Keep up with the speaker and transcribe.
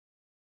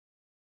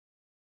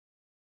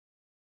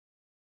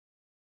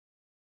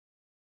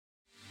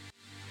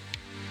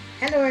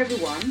Hello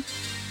everyone,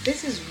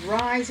 this is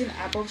Rising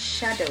Above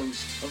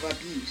Shadows of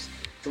Abuse,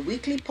 the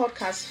weekly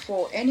podcast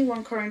for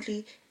anyone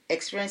currently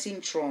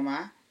experiencing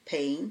trauma,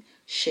 pain,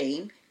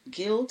 shame,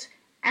 guilt,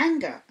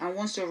 anger, and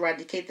wants to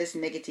eradicate these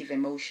negative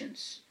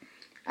emotions.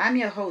 I'm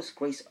your host,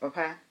 Grace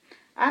Opa.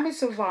 I'm a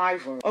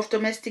survivor of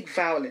domestic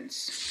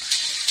violence.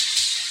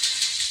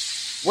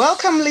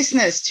 Welcome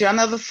listeners to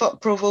another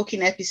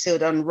thought-provoking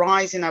episode on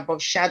Rising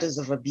Above Shadows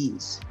of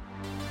Abuse.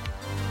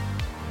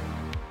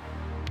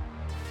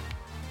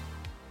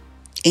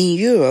 In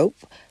Europe,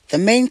 the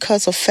main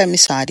cause of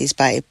femicide is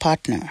by a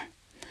partner,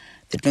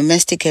 the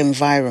domestic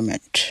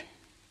environment.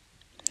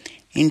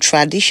 In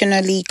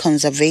traditionally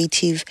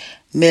conservative,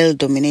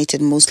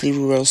 male-dominated, mostly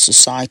rural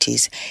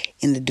societies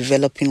in the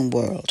developing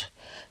world,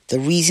 the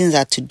reasons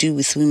are to do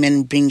with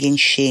women bringing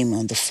shame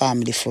on the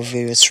family for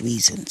various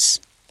reasons.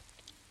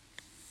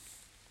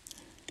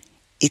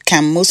 It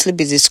can mostly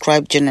be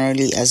described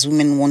generally as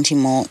women wanting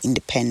more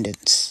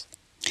independence.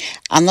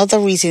 Another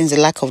reason is the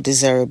lack of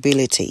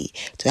desirability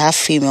to have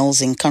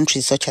females in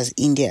countries such as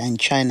India and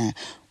China,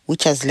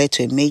 which has led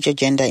to a major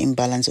gender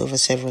imbalance over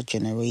several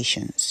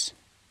generations.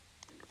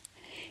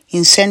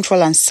 In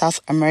Central and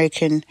South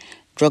American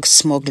drug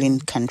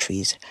smuggling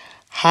countries,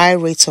 high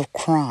rates of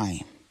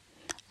crime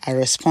are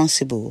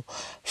responsible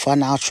for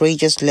an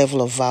outrageous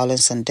level of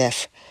violence and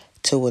death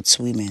towards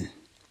women.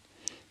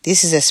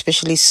 This is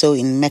especially so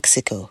in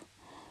Mexico,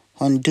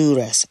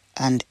 Honduras,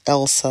 and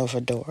El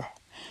Salvador,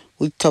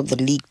 which top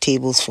the league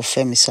tables for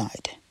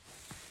femicide.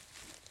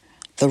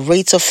 The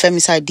rates of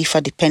femicide differ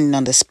depending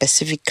on the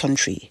specific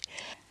country,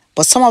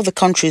 but some of the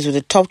countries with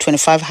the top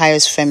 25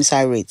 highest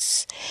femicide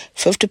rates,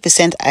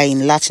 50% are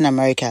in Latin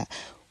America,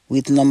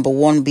 with number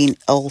one being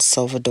El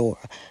Salvador,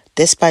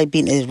 despite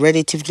being a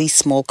relatively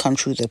small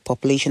country with a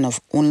population of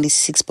only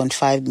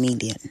 6.5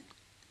 million.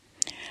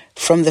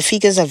 From the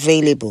figures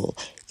available,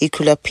 it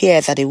could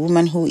appear that a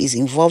woman who is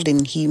involved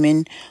in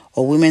human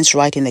or women's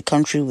rights in a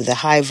country with a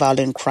high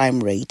violent crime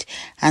rate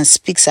and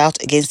speaks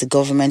out against the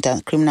government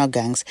and criminal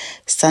gangs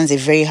stands a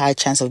very high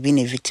chance of being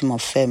a victim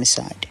of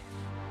femicide.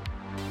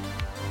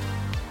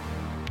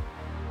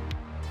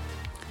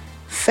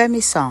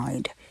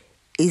 Femicide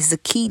is the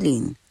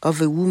killing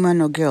of a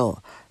woman or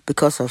girl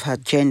because of her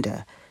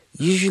gender,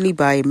 usually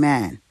by a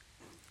man.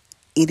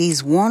 It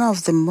is one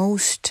of the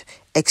most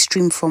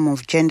extreme forms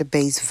of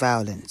gender-based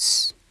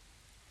violence.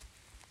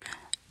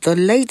 The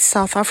late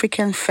South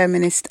African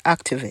feminist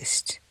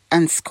activist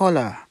and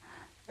scholar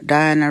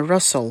Diana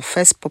Russell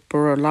first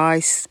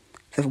popularized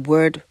the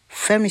word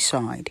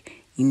femicide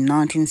in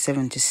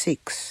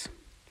 1976.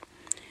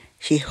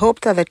 She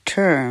hoped that the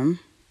term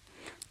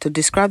to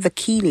describe the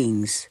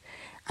killings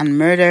and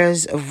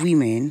murders of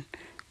women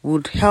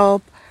would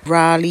help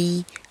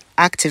rally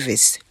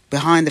activists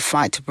behind the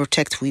fight to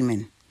protect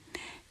women.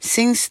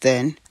 Since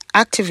then,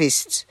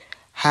 activists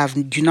have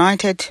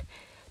united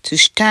to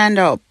stand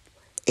up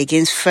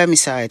against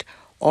femicide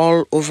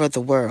all over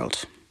the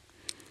world.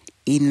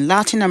 In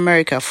Latin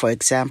America, for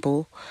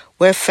example,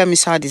 where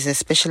femicide is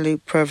especially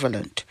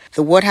prevalent,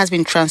 the word has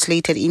been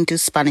translated into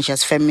Spanish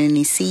as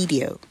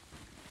feminicidio.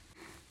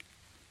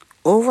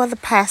 Over the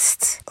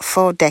past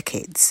 4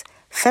 decades,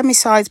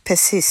 femicide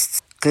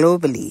persists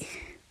globally.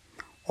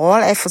 All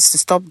efforts to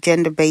stop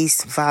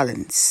gender-based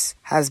violence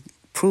has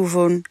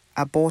proven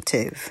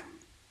abortive.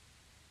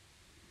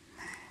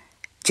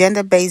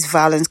 Gender-based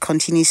violence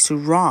continues to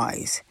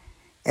rise,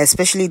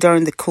 especially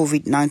during the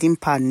COVID-19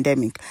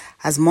 pandemic,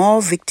 as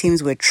more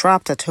victims were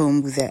trapped at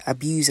home with their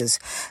abusers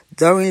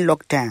during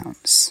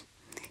lockdowns.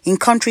 In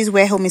countries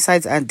where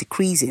homicides are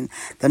decreasing,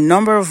 the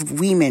number of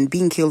women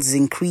being killed is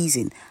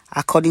increasing,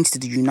 according to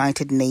the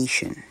United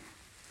Nations.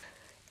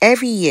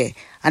 Every year,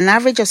 an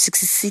average of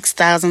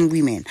 66,000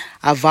 women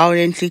are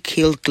violently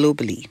killed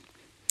globally,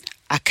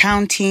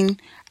 accounting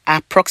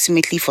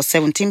approximately for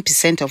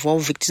 17% of all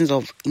victims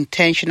of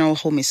intentional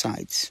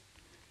homicides.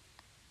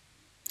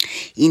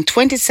 In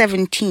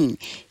 2017,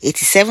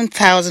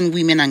 87,000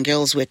 women and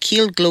girls were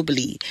killed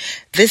globally.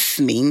 This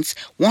means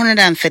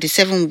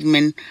 137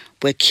 women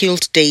were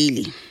killed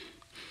daily.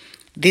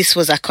 This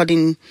was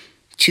according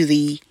to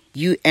the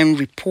UN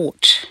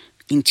report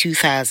in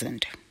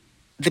 2000.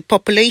 The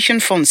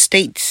population fund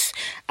states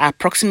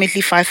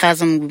approximately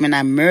 5,000 women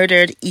are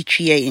murdered each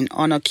year in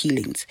honor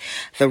killings.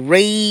 The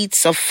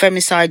rates of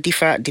femicide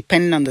differ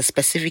depending on the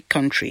specific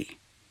country.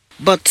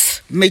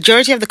 But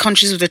majority of the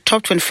countries with the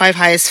top 25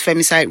 highest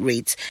femicide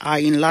rates are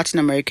in Latin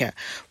America,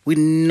 with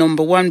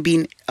number one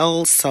being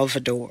El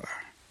Salvador.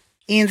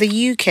 In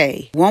the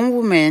UK, one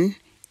woman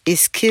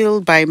is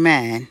killed by a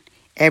man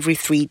every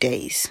 3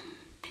 days.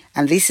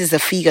 And this is a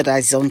figure that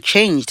is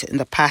unchanged in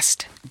the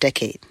past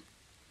decade.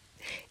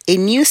 A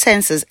new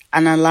census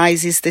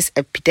analyzes this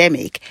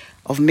epidemic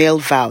of male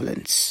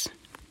violence.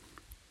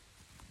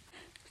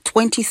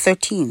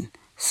 2013,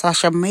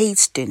 Sasha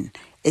Maidstone,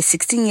 a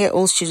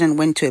 16-year-old student,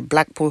 went to a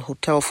Blackpool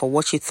hotel for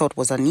what she thought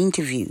was an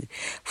interview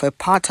for a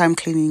part-time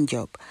cleaning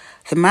job.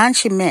 The man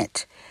she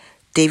met,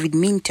 David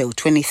Minto,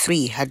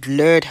 23, had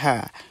lured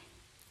her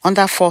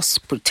under false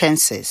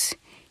pretenses.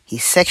 He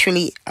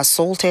sexually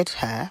assaulted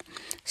her,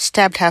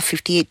 stabbed her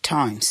 58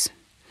 times.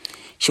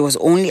 She was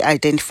only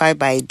identified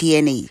by a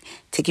DNA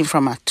taken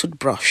from a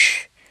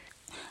toothbrush.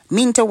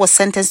 Minto was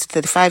sentenced to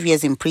 35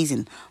 years in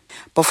prison,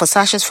 but for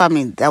Sasha's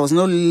family, there was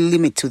no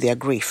limit to their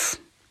grief.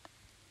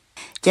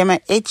 Gemma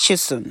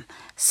Aitchison,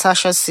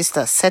 Sasha's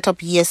sister, set up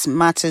Yes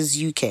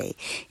Matters UK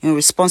in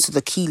response to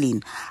the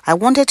killing. I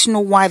wanted to know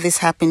why this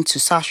happened to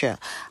Sasha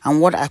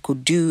and what I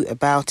could do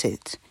about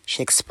it,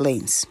 she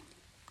explains.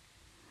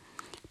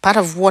 Part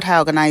of what her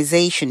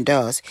organization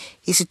does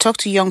is to talk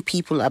to young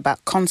people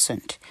about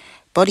consent,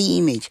 body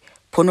image,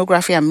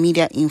 pornography and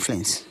media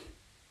influence.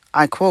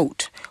 I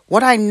quote,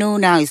 "What I know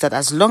now is that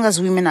as long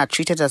as women are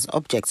treated as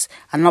objects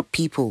and not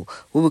people,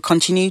 we will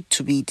continue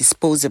to be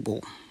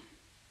disposable."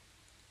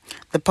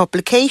 The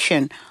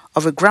publication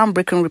of a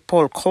groundbreaking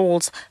report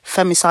called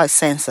Femicide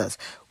Census,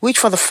 which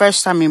for the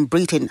first time in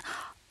Britain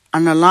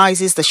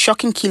analyzes the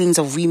shocking killings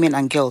of women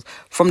and girls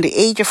from the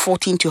age of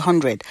 14 to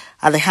 100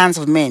 at the hands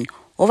of men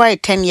over a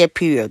 10-year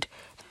period,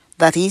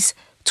 that is,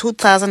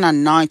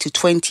 2009 to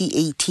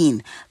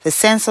 2018, the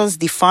census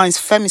defines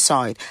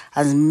femicide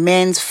as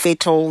men's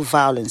fatal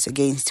violence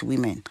against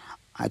women.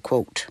 I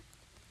quote.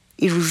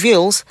 It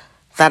reveals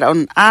that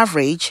on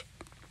average,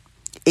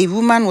 a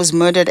woman was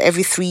murdered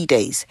every 3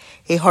 days,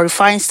 a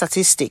horrifying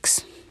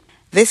statistics.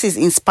 This is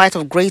in spite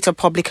of greater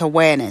public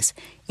awareness,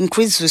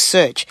 increased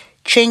research,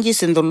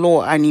 changes in the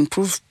law and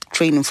improved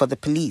training for the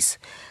police.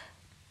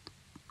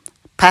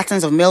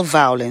 Patterns of male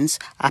violence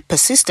are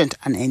persistent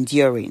and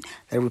enduring,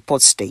 the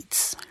report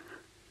states.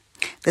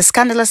 The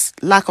scandalous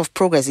lack of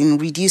progress in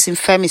reducing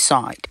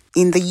femicide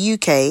in the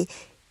UK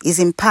is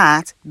in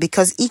part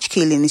because each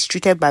killing is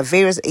treated by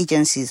various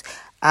agencies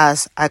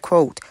as, I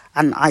quote,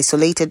 an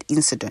isolated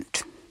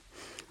incident,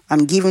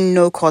 and given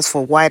no cause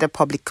for wider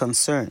public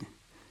concern.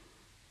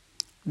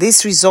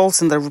 This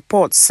results in the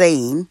report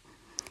saying,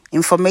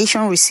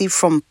 information received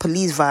from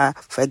police via,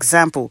 for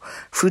example,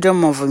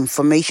 freedom of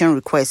information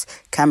requests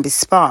can be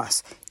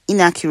sparse,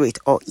 inaccurate,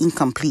 or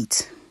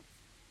incomplete.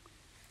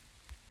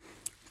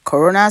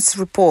 Coroner's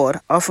report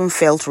often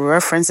fail to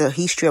reference the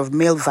history of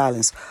male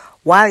violence,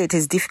 while it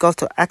is difficult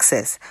to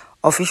access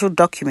official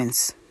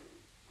documents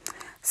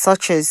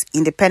such as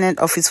Independent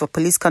Office for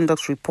Police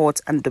Conduct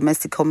reports and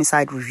domestic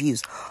homicide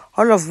reviews,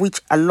 all of which,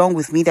 along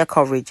with media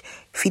coverage,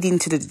 feed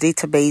into the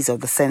database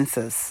of the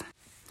census.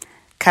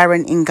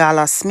 Karen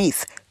Ingala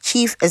Smith,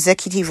 Chief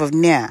Executive of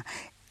NEAR,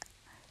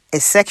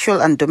 a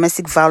sexual and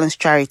domestic violence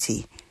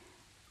charity,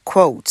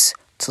 quotes,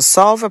 "To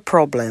solve a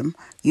problem,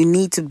 you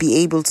need to be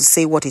able to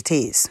say what it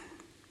is."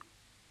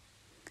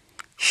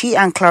 She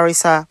and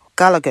Clarissa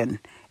Gallagher,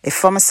 a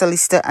former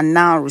solicitor and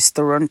now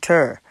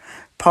restaurateur,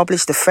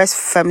 published the first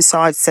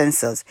femicide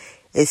census,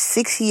 a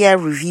 6-year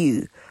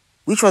review,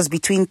 which was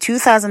between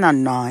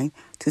 2009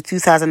 to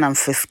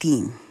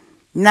 2015.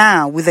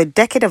 Now, with a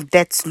decade of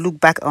deaths to look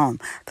back on,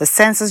 the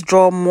census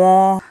draw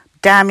more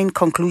damning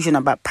conclusion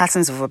about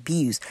patterns of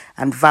abuse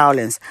and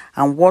violence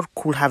and what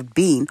could have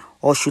been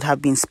or should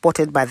have been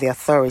spotted by the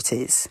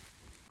authorities.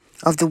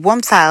 Of the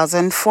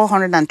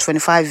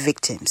 1,425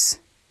 victims,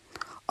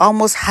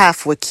 almost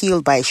half were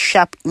killed by a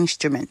sharp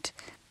instrument,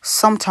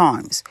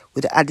 sometimes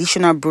with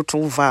additional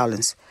brutal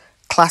violence,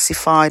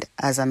 classified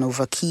as an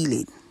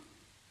overkilling.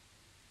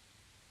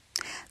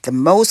 The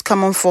most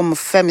common form of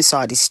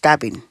femicide is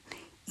stabbing,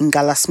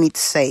 Ingala Smith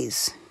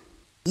says.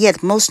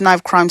 Yet most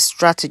knife crime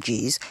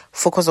strategies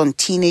focus on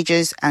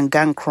teenagers and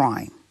gang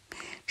crime.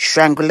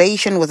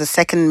 Strangulation was the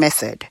second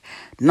method.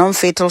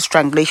 Non-fatal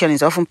strangulation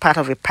is often part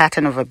of a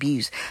pattern of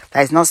abuse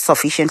that is not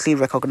sufficiently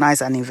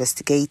recognized and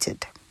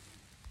investigated.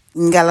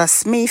 Ingala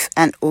Smith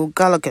and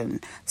O'Gallagher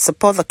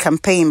support the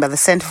campaign by the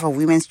Center for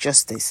Women's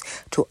Justice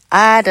to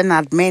add an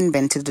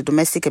amendment to the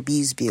Domestic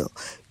Abuse Bill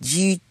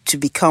due to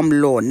become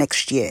law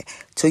next year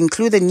to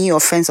include the new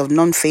offense of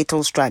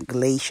non-fatal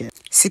strangulation.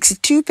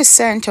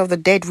 62% of the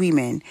dead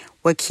women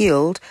were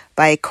killed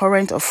by a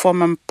current or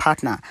former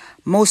partner,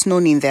 most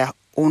known in their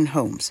own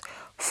homes.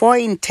 4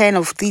 in 10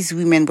 of these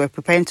women were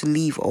preparing to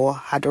leave or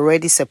had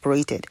already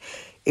separated,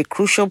 a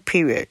crucial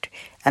period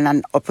and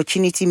an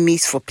opportunity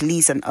missed for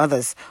police and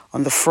others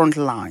on the front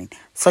line,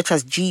 such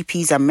as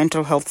GPs and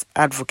mental health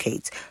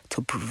advocates,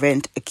 to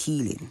prevent a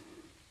killing.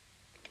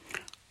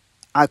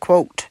 I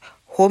quote,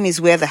 "Home is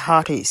where the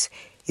heart is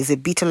a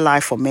bitter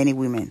life for many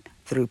women,"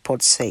 the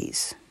report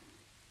says.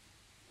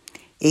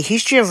 A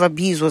history of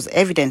abuse was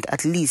evident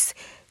at least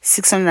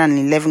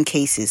 611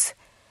 cases,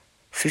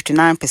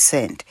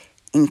 59%,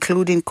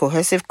 including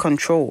coercive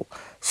control,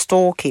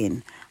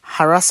 stalking,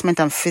 harassment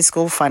and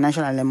physical,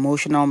 financial and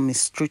emotional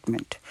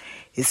mistreatment.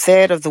 A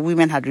third of the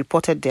women had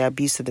reported their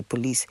abuse to the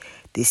police.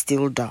 They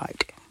still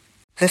died.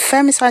 The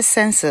femicide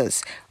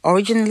census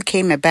originally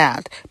came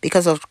about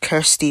because of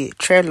Kirsty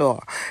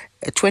Treloar,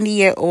 a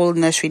 20-year-old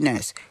nursery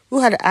nurse who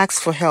had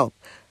asked for help.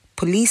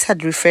 Police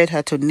had referred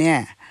her to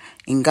NEAR,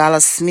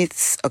 Ingala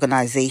Smith's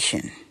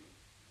organization.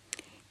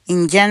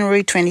 In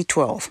January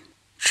 2012,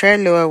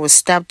 Treloar was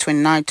stabbed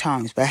 29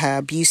 times by her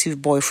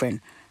abusive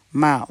boyfriend,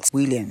 Miles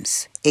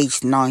Williams,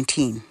 aged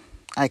 19.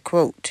 I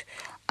quote,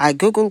 I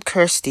googled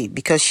Kirsty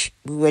because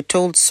we were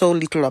told so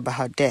little about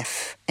her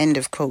death. End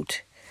of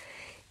quote.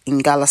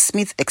 Ingala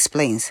Smith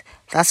explains,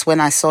 that's when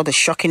I saw the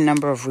shocking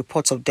number of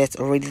reports of death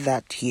already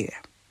that year.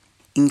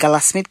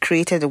 Ingala Smith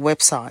created a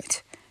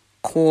website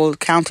called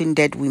Counting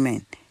Dead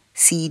Women,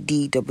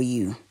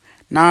 CDW,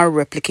 now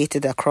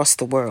replicated across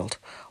the world.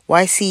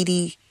 Why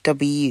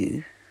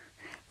CDW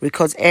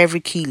records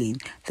every killing,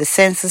 the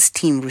census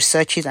team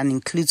researches and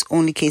includes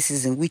only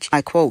cases in which,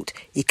 I quote,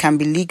 it can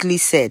be legally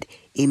said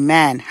a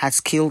man has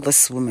killed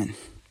this woman.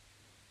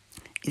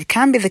 It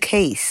can be the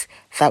case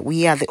that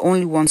we are the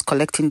only ones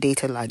collecting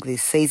data like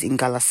this, says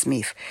Ingala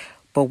Smith,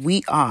 but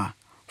we are.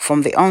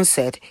 From the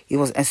onset, it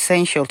was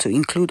essential to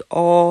include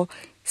all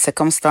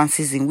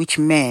circumstances in which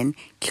men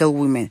kill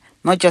women,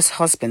 not just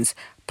husbands,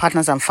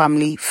 partners and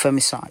family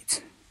femicides.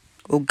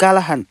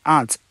 O'Gallaghan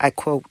adds, I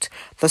quote,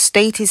 the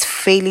state is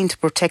failing to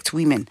protect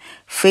women,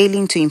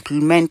 failing to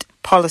implement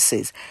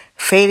policies,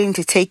 failing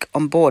to take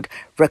on board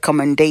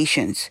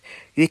recommendations.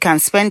 You can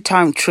spend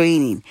time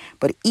training,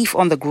 but if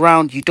on the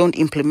ground you don't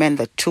implement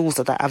the tools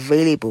that are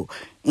available,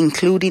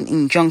 including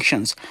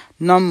injunctions,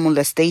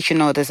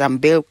 non-molestation orders and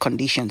bail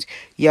conditions,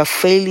 you are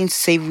failing to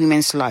save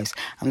women's lives,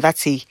 and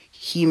that's a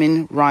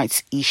human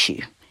rights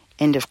issue.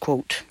 End of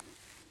quote.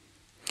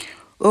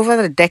 Over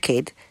the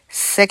decade,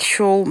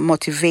 sexual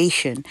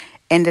motivation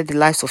ended the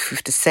lives of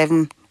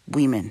 57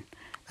 women.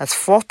 That's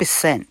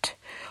 4%.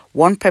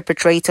 One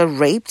perpetrator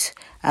raped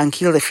and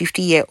killed a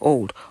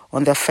 50-year-old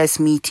on their first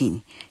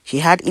meeting. She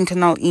had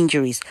internal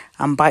injuries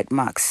and bite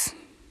marks.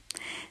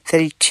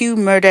 32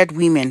 murdered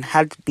women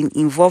had been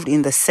involved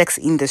in the sex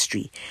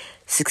industry.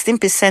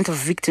 16% of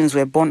victims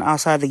were born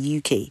outside the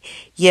UK,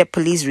 yet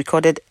police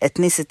recorded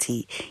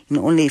ethnicity in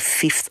only a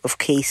fifth of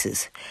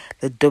cases.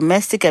 The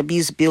Domestic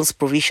Abuse Bill's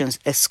provisions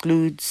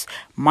excludes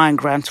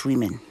migrant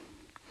women.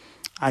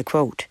 I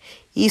quote,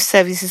 if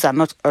services are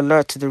not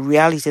alert to the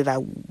reality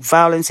that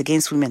violence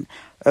against women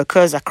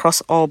occurs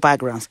across all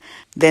backgrounds,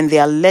 then they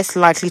are less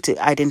likely to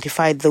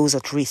identify those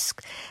at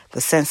risk, the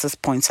census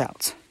points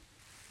out.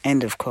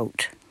 End of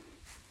quote.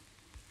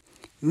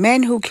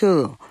 Men who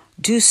kill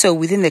do so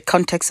within the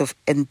context of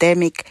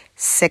endemic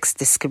sex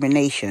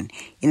discrimination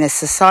in a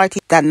society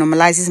that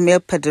normalizes male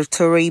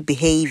predatory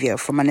behavior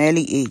from an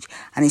early age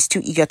and is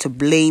too eager to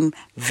blame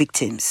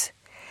victims.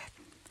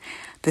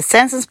 The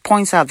census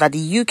points out that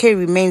the UK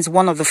remains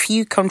one of the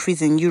few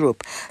countries in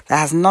Europe that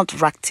has not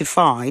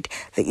ratified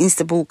the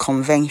Istanbul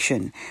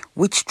Convention,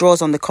 which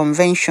draws on the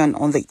Convention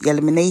on the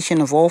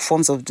Elimination of All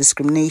Forms of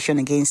Discrimination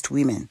Against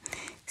Women,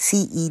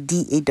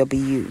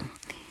 CEDAW.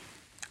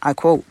 I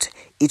quote,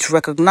 it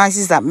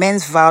recognizes that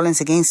men's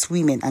violence against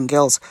women and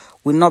girls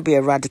will not be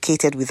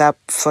eradicated without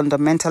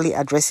fundamentally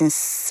addressing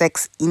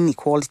sex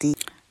inequality.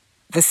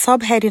 The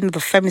subheading of the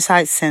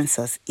Femicide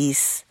census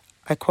is,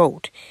 I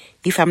quote,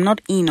 if I'm not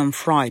in on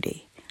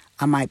Friday,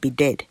 I might be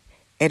dead.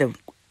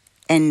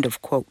 End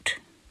of quote.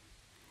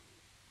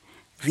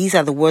 These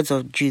are the words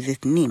of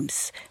Judith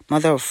Nims,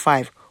 mother of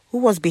 5, who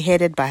was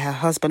beheaded by her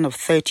husband of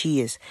 30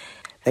 years.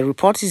 The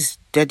report is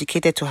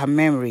dedicated to her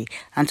memory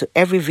and to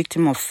every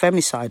victim of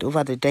femicide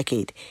over the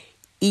decade,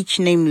 each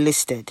name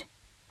listed.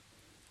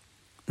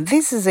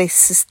 This is a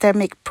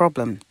systemic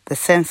problem, the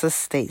census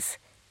states.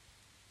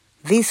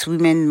 These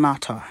women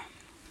matter.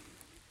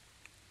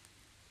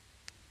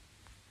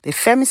 The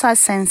Femicide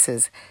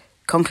census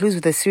concludes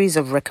with a series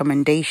of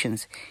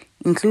recommendations,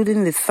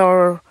 including the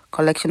thorough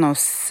collection of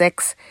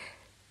sex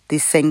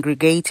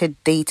disaggregated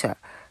data,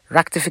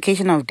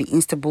 ratification of the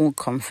Istanbul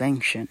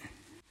Convention.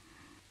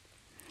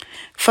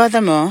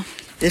 Furthermore,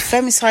 the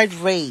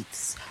femicide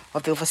rates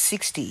of the over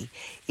 60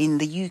 in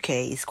the UK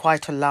is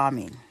quite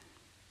alarming.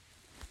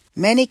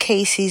 Many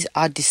cases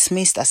are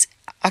dismissed as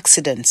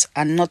accidents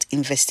and not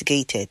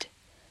investigated.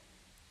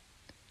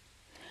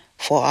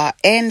 For our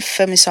End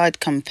Femicide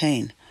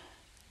campaign,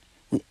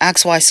 we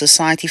ask why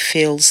society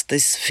fails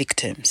these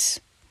victims.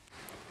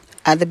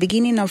 At the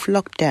beginning of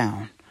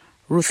lockdown,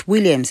 Ruth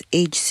Williams,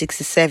 aged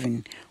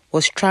 67,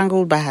 was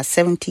strangled by her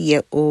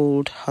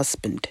 70-year-old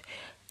husband,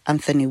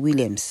 Anthony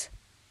Williams.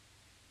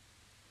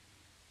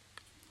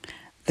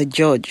 The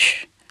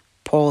judge,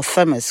 Paul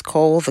Thomas,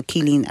 called the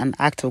killing an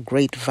act of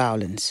great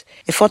violence.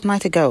 A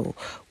fortnight ago,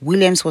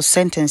 Williams was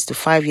sentenced to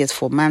 5 years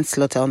for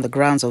manslaughter on the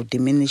grounds of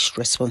diminished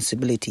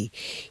responsibility.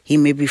 He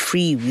may be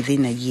free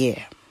within a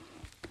year.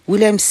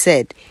 Williams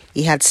said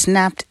he had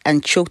snapped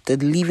and choked the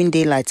living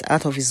daylights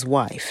out of his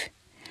wife.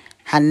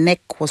 Her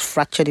neck was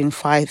fractured in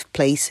 5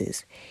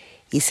 places.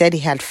 He said he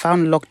had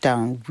found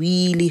lockdown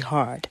really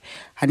hard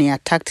and he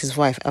attacked his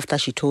wife after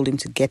she told him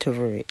to get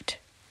over it.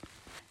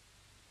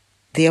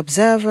 The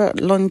Observer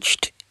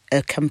launched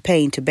a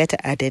campaign to better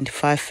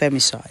identify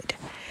femicide,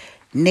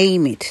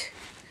 name it,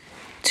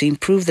 to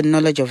improve the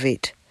knowledge of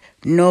it,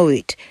 know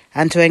it,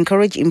 and to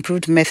encourage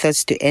improved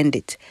methods to end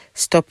it,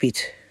 stop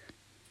it.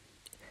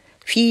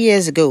 A few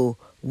years ago,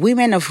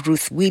 women of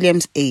Ruth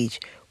Williams' age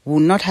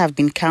would not have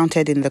been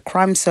counted in the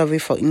Crime Survey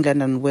for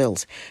England and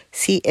Wales,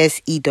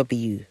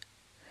 CSEW.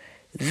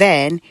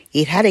 Then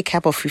it had a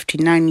cap of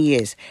 59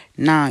 years.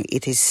 Now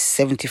it is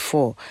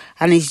 74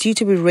 and is due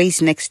to be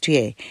raised next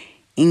year,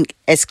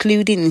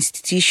 excluding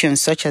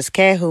institutions such as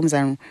care homes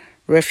and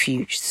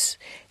refuges,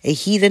 a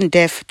hidden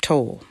death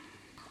toll.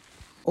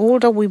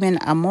 Older women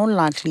are more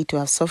likely to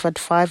have suffered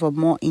 5 or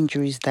more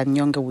injuries than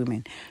younger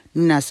women,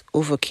 known as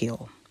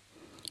overkill.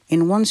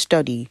 In one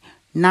study,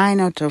 9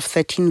 out of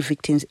 13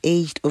 victims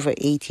aged over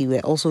 80 were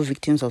also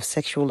victims of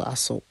sexual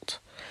assault.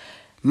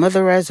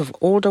 Murderers of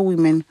older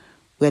women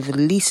were the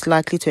least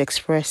likely to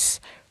express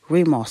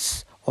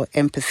remorse or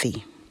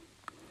empathy.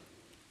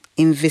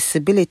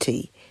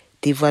 Invisibility,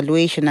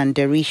 devaluation and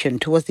derision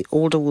towards the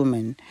older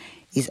woman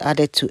is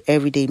added to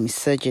everyday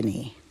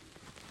misogyny.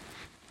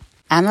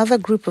 Another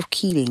group of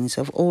killings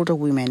of older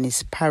women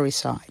is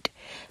parricide.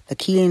 The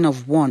killing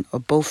of one or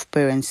both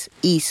parents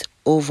is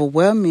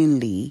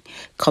overwhelmingly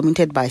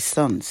committed by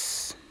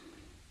sons.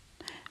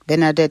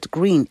 Bernadette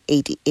Green,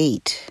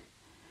 88,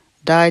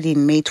 died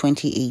in May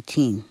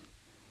 2018.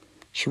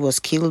 She was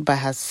killed by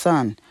her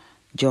son,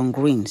 John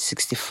Green,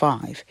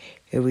 65,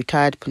 a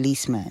retired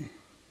policeman.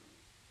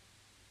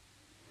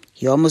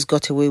 He almost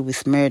got away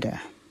with murder.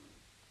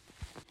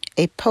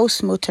 A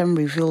post-mortem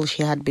revealed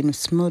she had been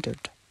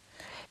smothered.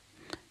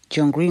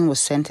 John Green was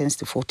sentenced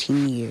to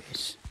 14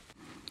 years.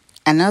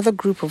 Another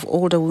group of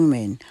older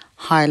women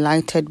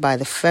highlighted by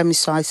the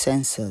Femicide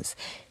census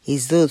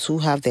is those who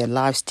have their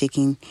lives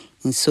taken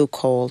in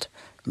so-called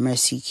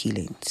mercy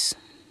killings.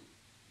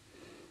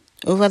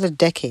 Over the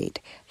decade,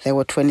 there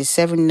were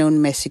 27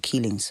 known mercy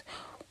killings.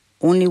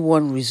 Only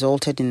one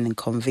resulted in a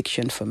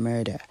conviction for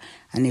murder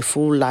and a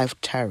full life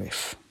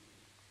tariff.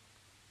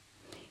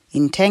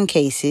 In 10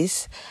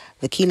 cases,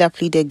 the killer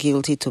pleaded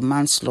guilty to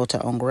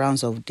manslaughter on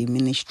grounds of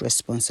diminished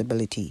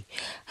responsibility,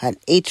 and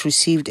 8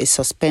 received a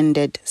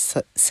suspended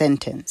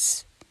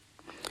sentence.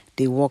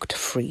 They walked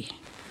free.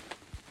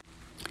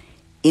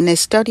 In a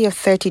study of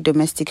 30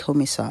 domestic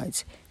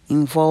homicides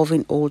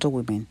involving older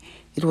women,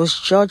 it was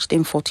judged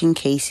in 14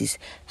 cases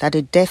that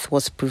the death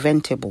was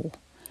preventable.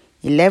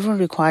 11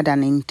 required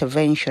an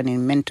intervention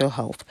in mental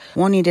health.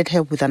 1 needed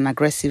help with an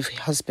aggressive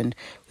husband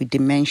with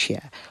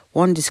dementia.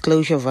 1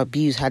 disclosure of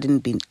abuse hadn't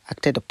been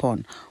acted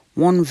upon.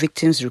 1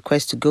 victim's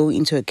request to go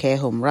into a care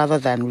home rather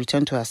than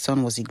return to her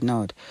son was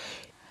ignored.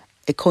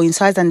 A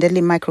concise and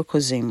deadly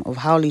microcosm of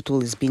how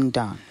little is being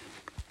done.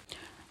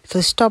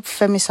 To stop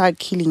femicide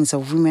killings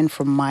of women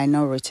from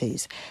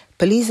minorities,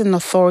 police and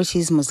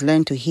authorities must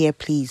learn to hear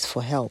pleas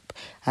for help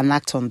and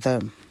act on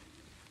them.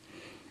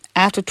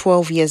 After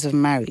 12 years of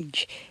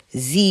marriage,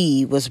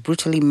 Z was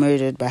brutally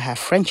murdered by her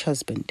French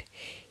husband.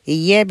 A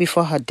year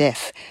before her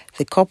death,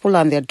 the couple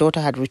and their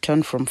daughter had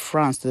returned from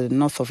France to the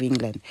north of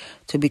England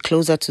to be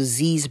closer to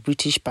Z's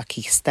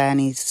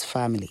British-Pakistani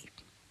family.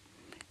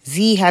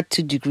 Z had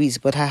 2 degrees,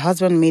 but her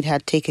husband made her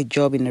take a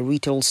job in a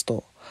retail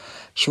store.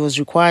 She was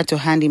required to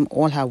hand him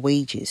all her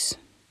wages.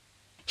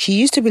 She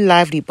used to be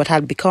lively but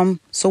had become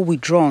so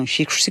withdrawn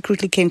she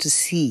secretly came to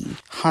see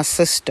her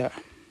sister.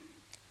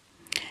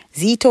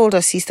 Z told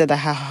her sister that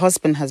her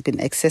husband has been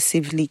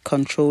excessively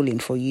controlling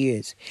for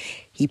years.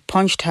 He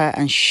punched her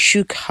and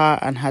shook her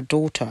and her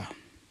daughter.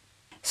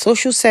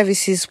 Social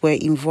services were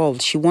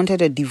involved. She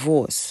wanted a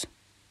divorce.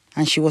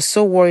 And she was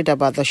so worried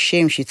about the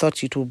shame she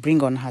thought it would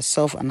bring on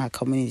herself and her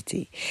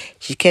community.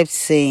 She kept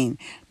saying,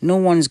 "No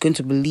one is going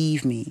to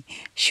believe me."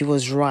 She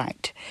was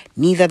right.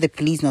 Neither the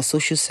police nor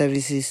social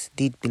services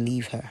did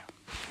believe her.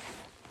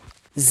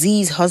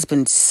 Z's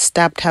husband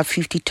stabbed her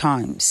 50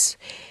 times,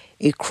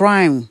 a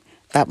crime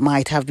that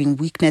might have been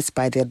witnessed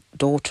by their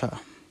daughter.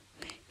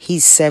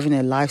 He's serving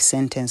a life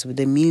sentence with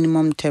a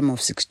minimum term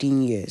of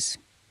 16 years.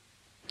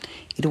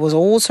 It was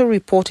also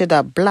reported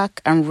that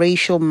black and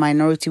racial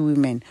minority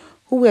women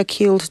who were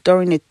killed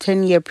during a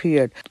 10-year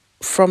period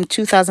from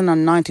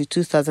 2009 to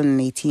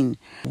 2018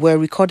 were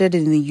recorded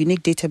in the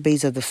unique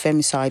database of the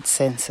Femicide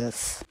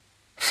census.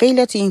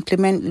 Failure to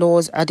implement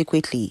laws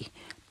adequately,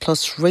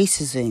 plus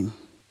racism,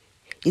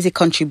 is a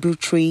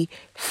contributory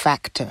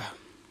factor.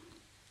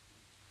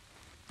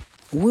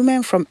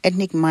 Women from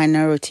ethnic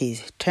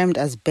minorities, termed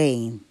as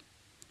BAME,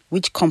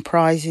 which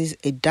comprises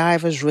a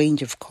diverse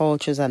range of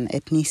cultures and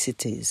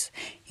ethnicities,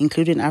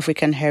 including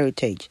African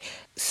heritage,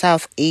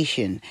 South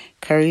Asian,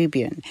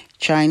 Caribbean,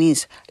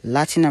 Chinese,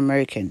 Latin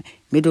American,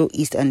 Middle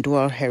East and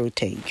dual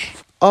heritage,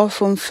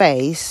 often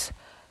face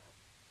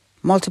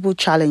multiple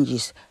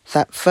challenges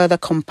that further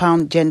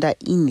compound gender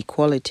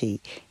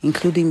inequality,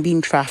 including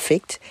being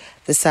trafficked,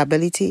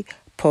 disability,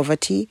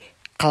 poverty,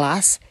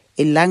 class,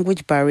 a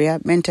language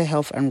barrier, mental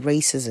health and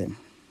racism.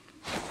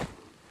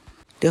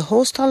 The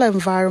hostile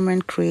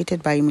environment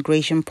created by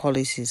immigration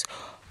policies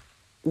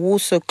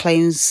also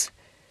claims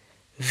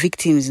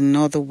victims in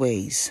other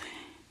ways.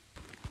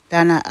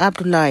 Dana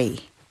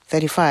Abdullahi,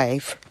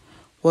 35,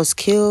 was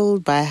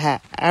killed by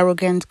her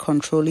arrogant,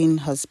 controlling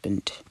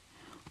husband,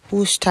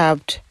 who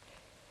stabbed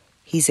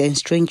his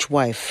estranged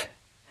wife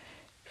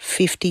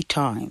 50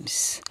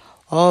 times,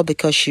 all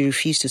because she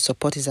refused to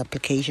support his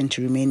application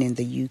to remain in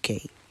the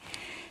UK.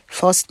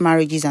 Forced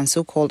marriages and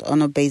so-called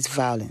honor-based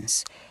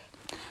violence.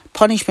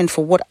 punishment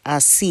for what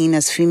are seen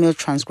as female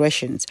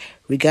transgressions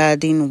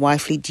regarding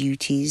wifely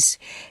duties,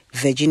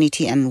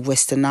 virginity, and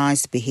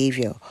westernized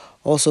behavior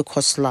also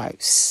cost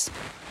lives.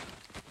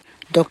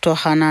 Dr.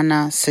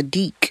 Hanana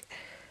Sadiq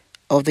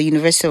of the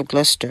University of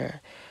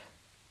Gloucester,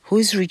 who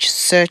is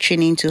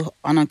researching into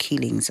honor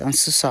killings and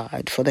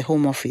suicide for the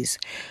Home Office,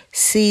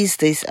 sees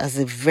this as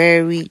a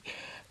very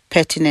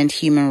pertinent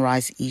human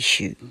rights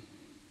issue.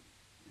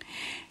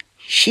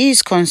 She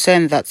is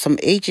concerned that some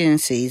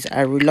agencies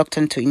are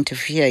reluctant to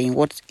interfere in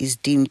what is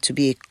deemed to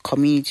be a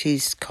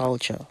community's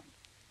culture.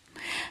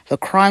 The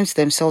crimes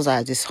themselves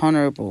are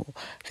dishonorable.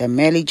 They are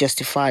merely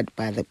justified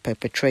by the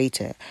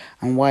perpetrator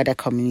and wider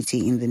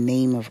community in the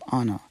name of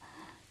honor,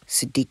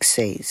 Siddiq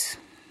says.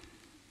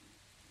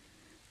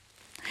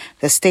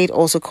 The state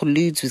also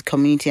colludes with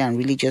community and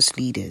religious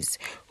leaders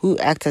who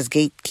act as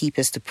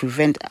gatekeepers to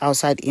prevent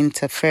outside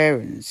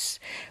interference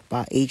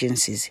by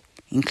agencies,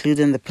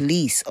 including the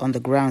police, on the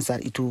grounds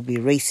that it will be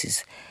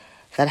racist.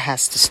 That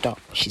has to stop,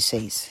 she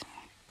says.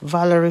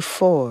 Valerie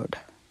Ford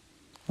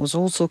was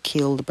also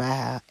killed by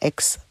her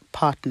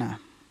ex-partner.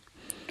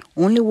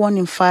 Only 1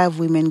 in 5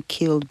 women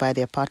killed by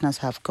their partners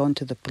have gone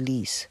to the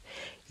police.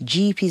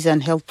 GPs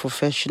and health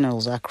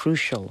professionals are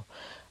crucial.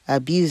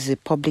 Abuse is a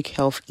public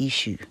health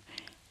issue.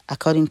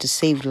 According to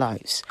Save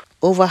Lives,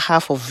 over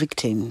half of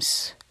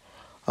victims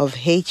of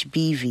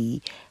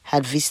HBV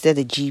had visited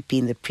a GP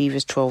in the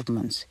previous 12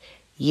 months.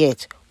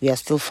 Yet, we are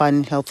still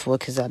finding health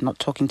workers are not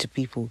talking to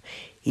people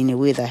in a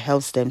way that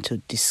helps them to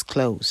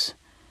disclose.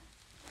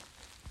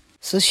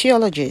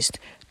 Sociologist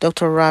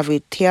Dr.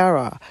 Ravi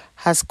Tiara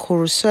has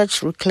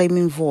co-researched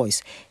Reclaiming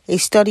Voice, a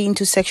study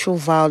into sexual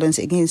violence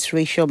against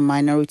racial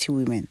minority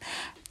women.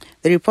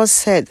 The report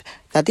said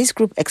that this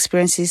group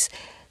experiences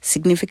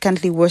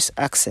significantly worse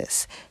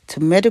access to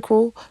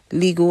medical,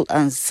 legal,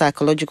 and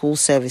psychological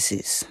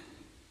services.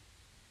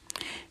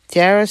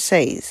 Tiara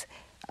says,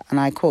 and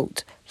I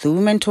quote, "The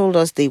women told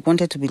us they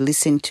wanted to be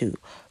listened to,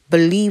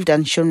 believed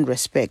and shown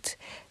respect.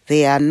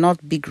 They are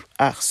not big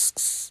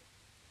asks.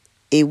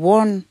 A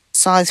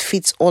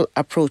one-size-fits-all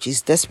approach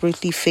is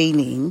desperately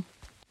failing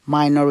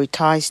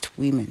minoritized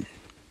women."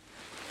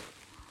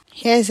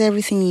 Here's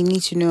everything you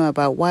need to know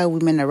about why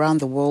women around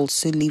the world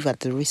still live at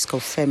the risk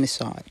of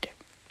femicide.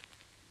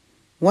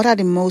 What are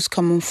the most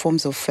common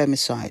forms of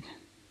femicide?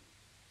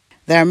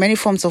 There are many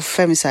forms of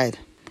femicide,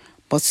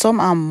 but some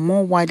are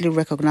more widely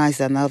recognized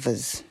than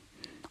others.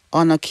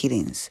 Honor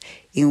killings,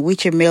 in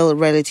which a male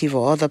relative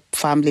or other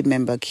family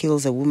member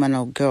kills a woman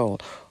or girl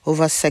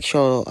over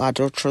sexual or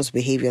adulterous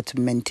behavior to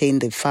maintain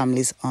the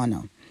family's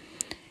honor.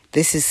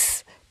 This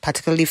is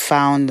particularly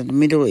found in the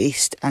Middle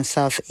East and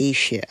South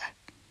Asia.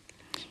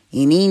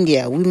 In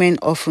India, women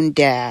often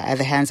die at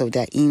the hands of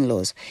their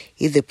in-laws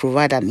if they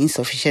provide an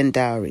insufficient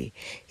dowry,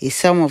 a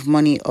sum of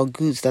money or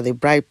goods that the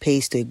bride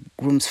pays to a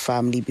groom's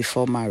family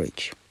before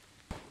marriage.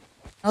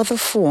 Another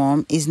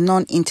form is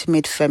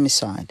non-intimate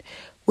femicide,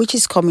 which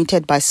is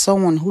committed by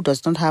someone who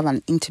does not have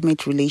an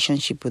intimate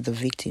relationship with the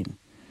victim.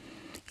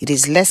 It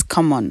is less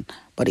common,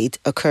 but it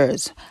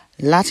occurs.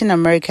 Latin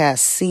America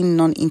has seen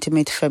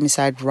non-intimate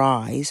femicide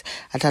rise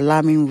at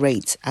alarming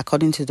rates,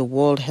 according to the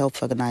World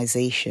Health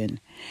Organization.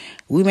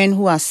 Women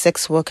who are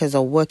sex workers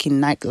or work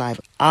in nightlife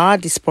are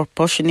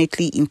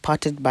disproportionately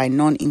impacted by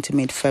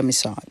non-intimate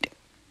femicide.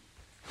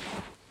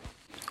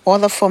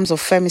 Other forms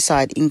of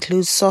femicide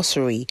include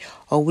sorcery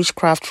or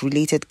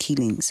witchcraft-related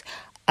killings,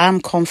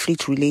 armed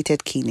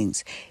conflict-related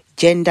killings,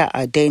 gender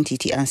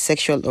identity and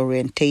sexual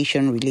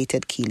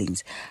orientation-related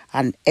killings,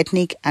 and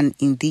ethnic and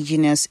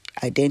indigenous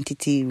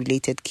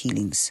identity-related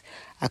killings,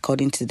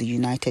 according to the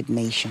United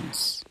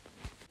Nations.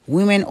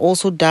 Women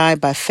also die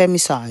by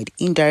femicide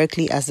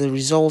indirectly as a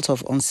result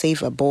of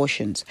unsafe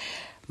abortions,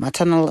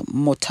 maternal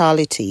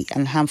mortality,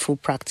 and harmful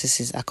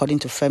practices, according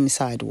to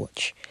Femicide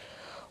Watch.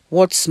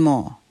 What's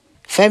more,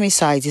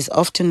 femicide is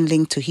often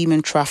linked to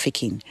human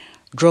trafficking,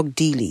 drug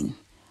dealing,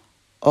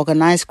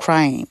 organized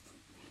crime,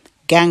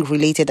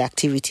 gang-related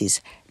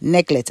activities,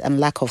 neglect, and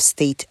lack of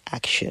state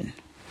action.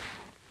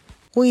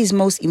 Who is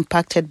most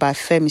impacted by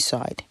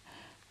femicide?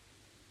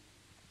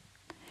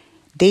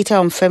 Data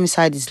on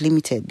femicide is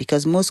limited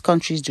because most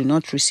countries do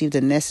not receive the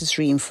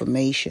necessary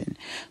information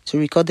to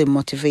record the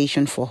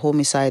motivation for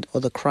homicide or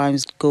the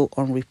crimes go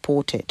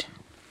unreported.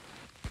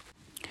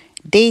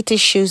 Data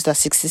shows that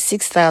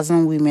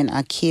 66,000 women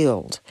are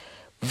killed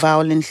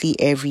violently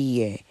every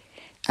year,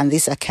 and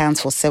this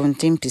accounts for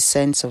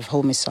 17% of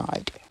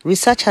homicide.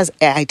 Research has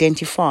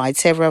identified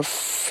several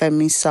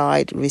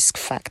femicide risk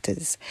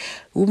factors.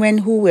 Women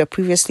who were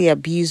previously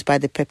abused by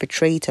the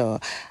perpetrator,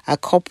 are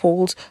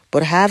coupled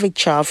but have a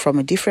child from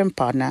a different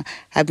partner,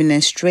 have been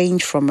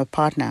estranged from a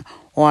partner,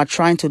 or are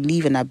trying to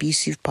leave an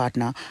abusive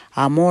partner,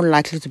 are more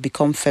likely to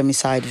become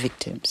femicide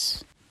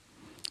victims.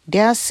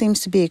 There seems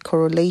to be a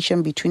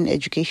correlation between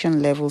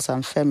education levels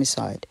and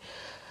femicide.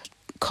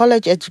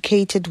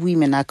 College-educated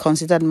women are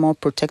considered more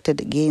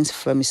protected against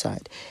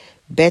femicide.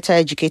 Better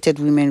educated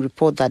women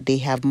report that they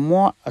have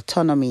more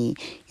autonomy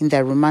in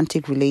their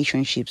romantic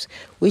relationships,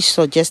 which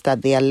suggests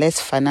that they are less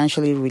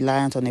financially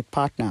reliant on a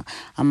partner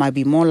and might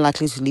be more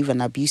likely to leave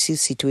an abusive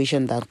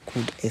situation that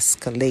could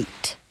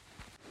escalate.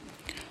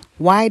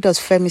 Why does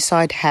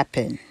femicide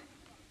happen?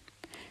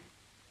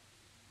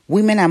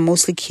 Women are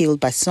mostly killed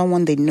by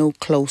someone they know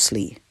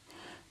closely.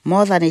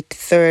 More than a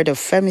third of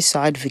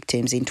femicide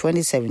victims in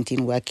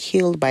 2017 were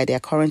killed by their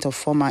current or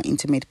former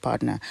intimate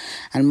partner,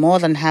 and more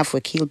than half were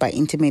killed by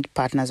intimate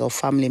partners or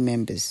family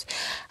members.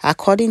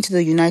 According to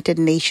the United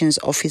Nations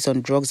Office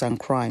on Drugs and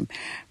Crime,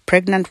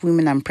 pregnant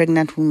women and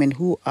pregnant women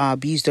who are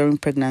abused during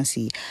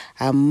pregnancy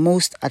are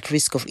most at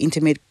risk of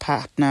intimate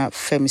partner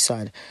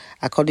femicide,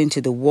 according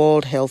to the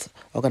World Health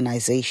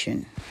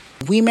Organization.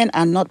 Women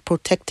are not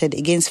protected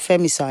against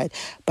femicide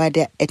by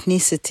their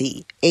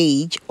ethnicity,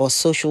 age, or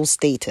social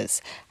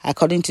status,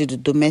 according to the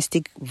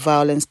domestic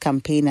violence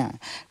campaigner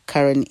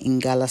Karen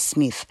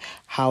Ingala-Smith.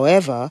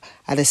 However,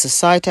 at a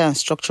societal and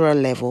structural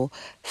level,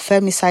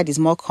 femicide is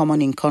more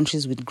common in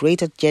countries with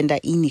greater gender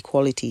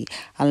inequality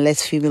and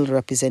less female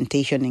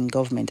representation in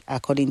government,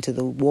 according to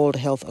the World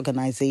Health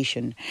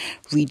Organization.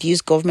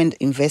 Reduced government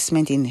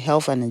investment in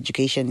health and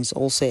education is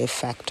also a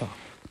factor.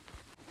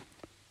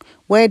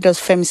 Where does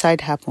femicide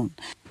happen?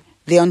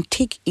 The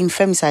uptick in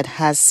femicide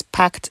has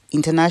sparked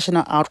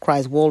international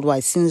outcries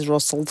worldwide since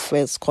Russell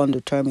first coined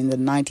the term in the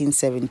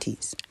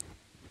 1970s.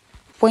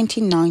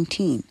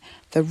 2019,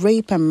 the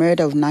rape and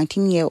murder of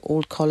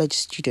 19-year-old college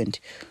student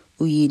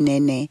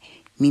Uyinene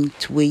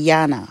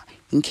Mintweyana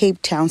in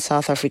Cape Town,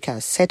 South Africa,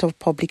 set off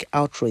public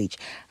outrage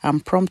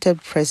and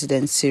prompted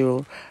President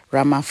Cyril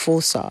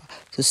Ramaphosa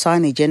to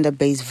sign a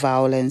gender-based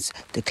violence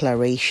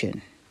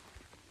declaration.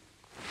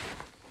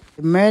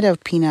 The murder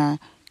of Pina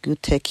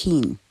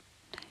Gutekin,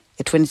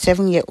 a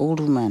 27-year-old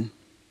woman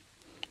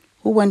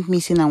who went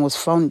missing and was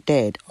found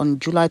dead on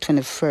July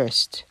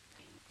 21st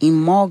in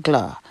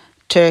Mogla,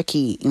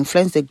 Turkey,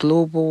 influenced the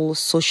global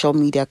social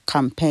media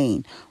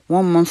campaign.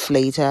 1 month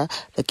later,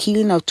 the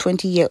killing of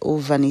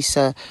 20-year-old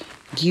Vanessa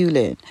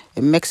Guillen,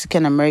 a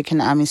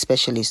Mexican-American army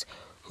specialist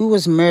who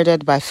was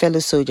murdered by fellow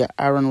soldier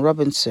Aaron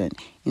Robinson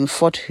in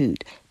Fort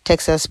Hood,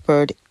 Texas,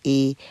 spurred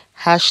a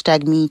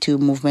 #MeToo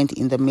movement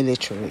in the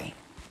military.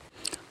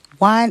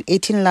 While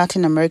 18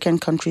 Latin American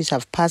countries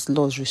have passed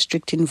laws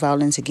restricting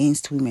violence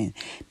against women,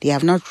 they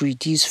have not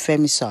reduced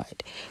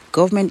femicide.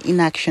 Government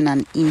inaction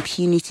and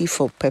impunity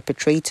for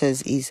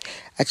perpetrators is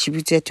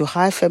attributed to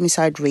high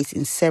femicide rates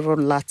in several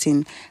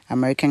Latin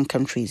American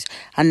countries,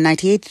 and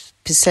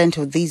 98%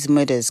 of these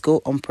murders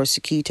go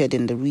unprosecuted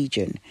in the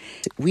region.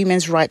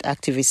 Women's rights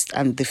activists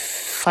and the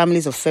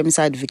families of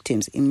femicide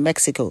victims in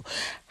Mexico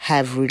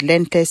have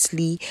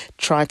relentlessly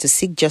tried to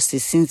seek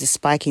justice since the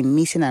spike in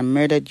missing and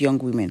murdered young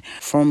women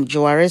from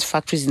Juarez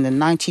factories in the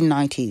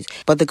 1990s,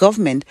 but the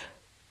government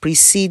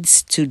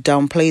proceeds to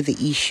downplay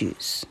the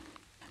issues.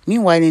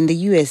 Meanwhile, in the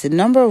US, the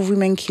number of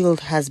women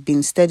killed has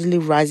been steadily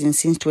rising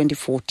since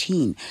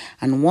 2014,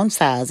 and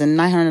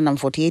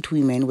 1,948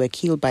 women were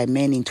killed by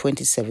men in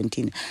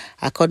 2017,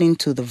 according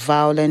to the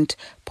Violent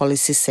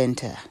Policy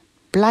Center.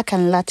 Black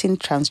and Latin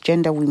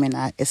transgender women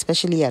are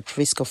especially at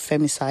risk of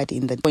femicide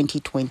in the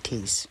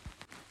 2020s.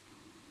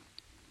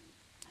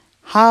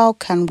 How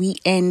can we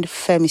end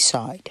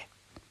femicide?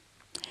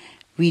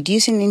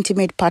 Reducing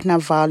intimate partner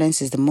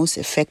violence is the most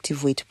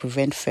effective way to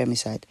prevent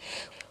femicide,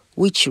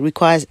 which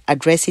requires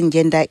addressing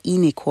gender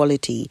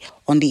inequality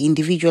on the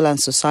individual and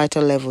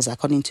societal levels,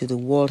 according to the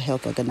World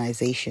Health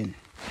Organization.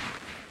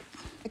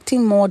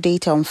 Collecting more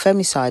data on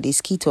femicide is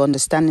key to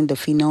understanding the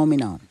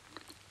phenomenon.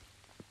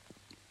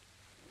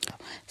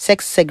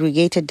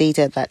 Sex-segregated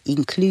data that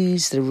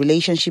includes the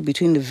relationship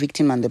between the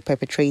victim and the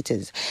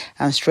perpetrators,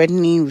 and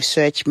strengthening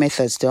research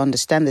methods to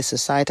understand the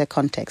societal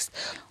context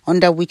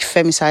under which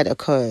femicide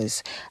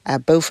occurs are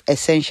both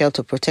essential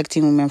to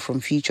protecting women from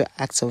future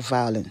acts of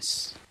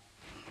violence.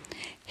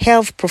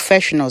 Health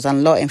professionals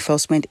and law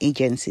enforcement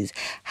agencies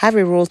have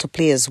a role to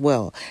play as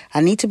well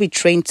and need to be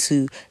trained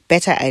to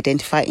better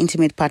identify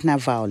intimate partner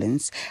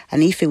violence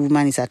and if a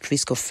woman is at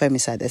risk of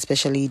femicide,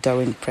 especially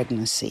during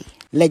pregnancy.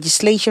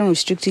 Legislation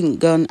restricting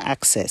gun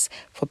access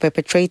for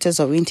perpetrators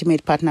of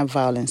intimate partner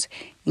violence,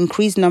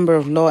 increased number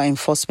of law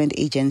enforcement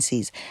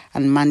agencies,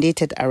 and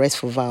mandated arrest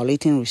for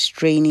violating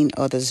restraining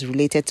orders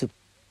related to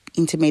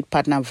intimate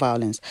partner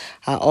violence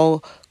are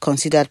all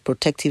considered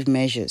protective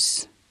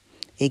measures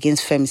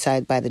against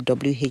femicide by the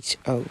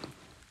WHO.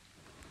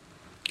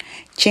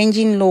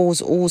 Changing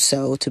laws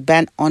also to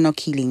ban honor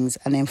killings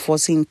and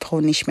enforcing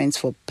punishments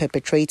for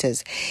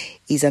perpetrators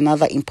is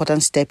another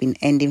important step in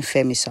ending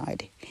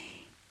femicide.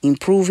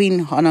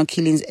 Improving honor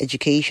killings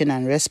education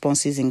and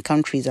responses in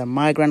countries and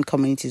migrant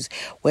communities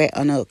where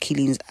honor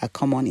killings are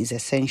common is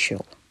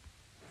essential.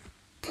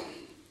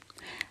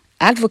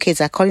 Advocates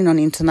are calling on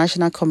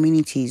international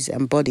communities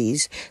and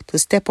bodies to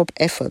step up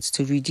efforts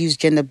to reduce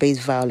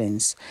gender-based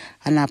violence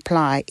and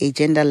apply a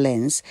gender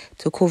lens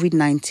to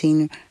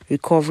COVID-19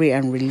 recovery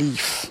and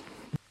relief.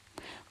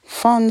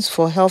 Funds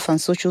for health and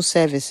social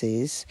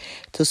services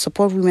to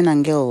support women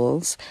and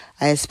girls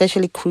are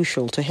especially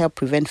crucial to help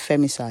prevent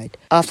femicide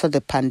after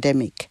the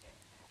pandemic,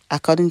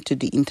 according to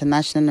the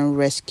International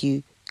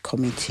Rescue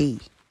Committee.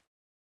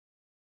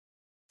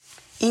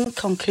 In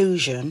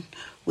conclusion,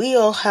 we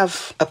all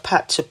have a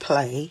part to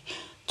play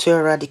to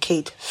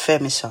eradicate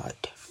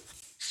femicide.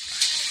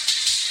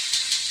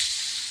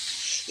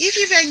 If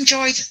you've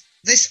enjoyed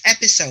this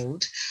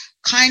episode,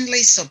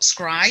 kindly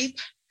subscribe,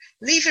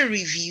 leave a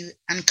review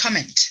and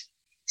comment.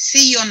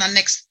 See you on the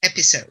next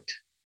episode.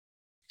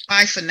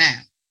 Bye for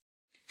now.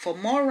 For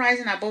more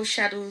Rising Above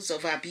Shadows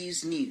of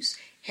Abuse news,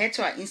 head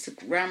to our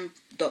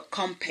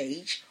Instagram.com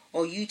page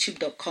or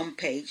YouTube.com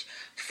page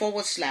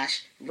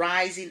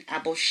 /Rising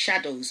Above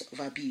Shadows of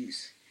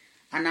Abuse.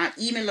 And our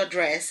email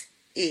address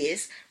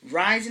is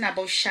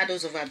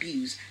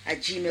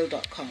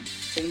risingaboveshadowsofabuse@gmail.com.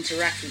 So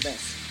interact with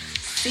us.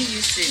 See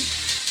you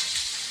soon.